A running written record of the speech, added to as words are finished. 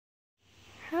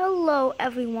Hello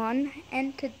everyone,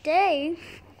 and today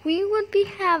we would be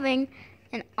having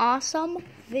an awesome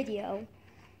video.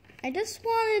 I just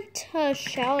wanted to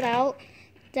shout out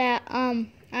that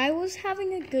I was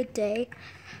having a good day,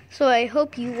 so I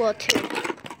hope you will too.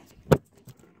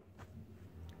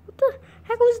 What the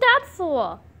heck was that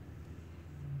for?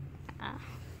 I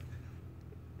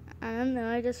don't know,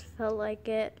 I just felt like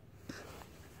it.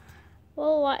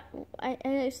 Well,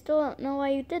 I still don't know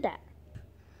why you did that.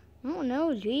 Oh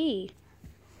no, gee.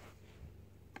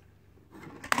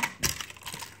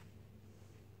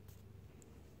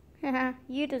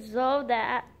 You deserve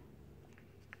that.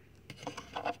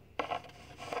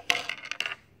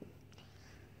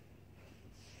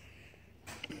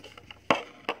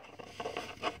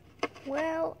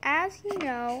 Well, as you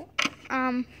know,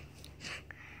 I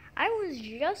was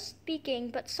just speaking,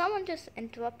 but someone just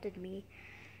interrupted me.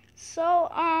 So,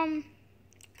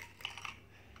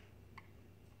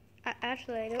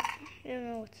 actually, I don't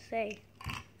know what to say.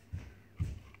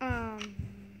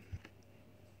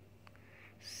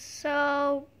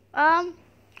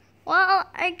 Well,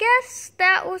 I guess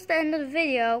that was the end of the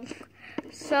video.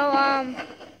 So,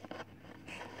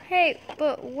 hey,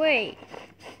 but wait.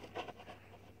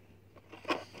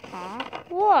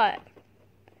 What?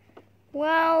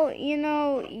 Well, you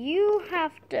know, you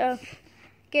have to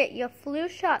get your flu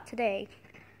shot today.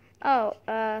 Oh,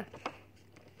 I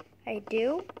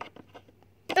do?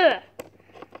 Ugh.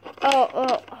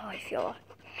 Oh, I feel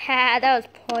that was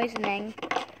poisoning.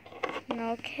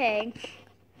 Okay.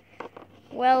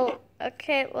 Well,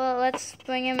 let's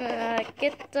bring him,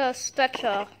 get the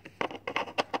stretcher.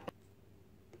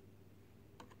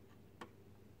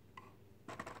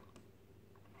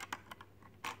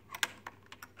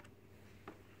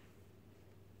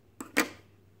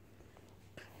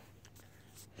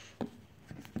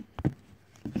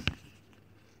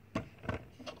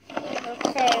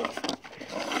 Okay.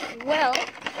 Well,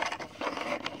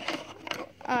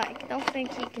 I don't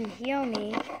think he can hear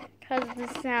me because of the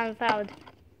sound of how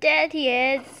dead he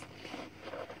is.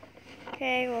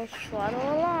 Okay, we'll trottle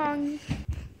along.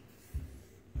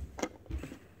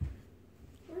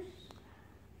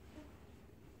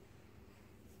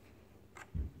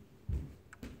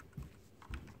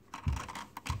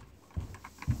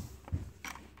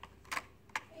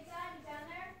 Hey, Dad, you down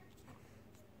there?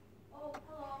 Oh,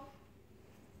 hello.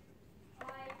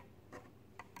 Hi.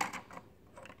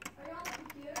 Are you on the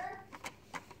computer?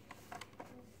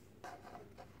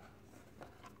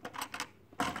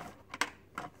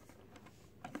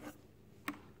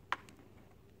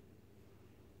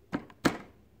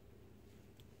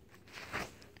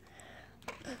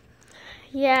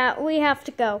 Yeah, we have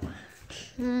to go.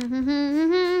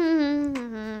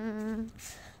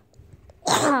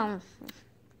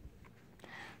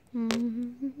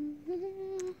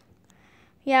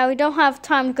 Yeah, we don't have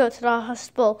time to go to the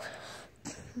hospital.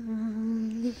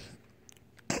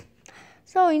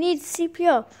 So we need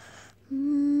CPR.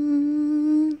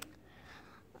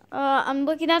 I'm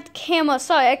looking at the camera.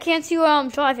 Sorry, I can't see where I'm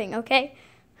driving, okay?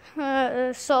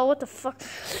 So what the fuck?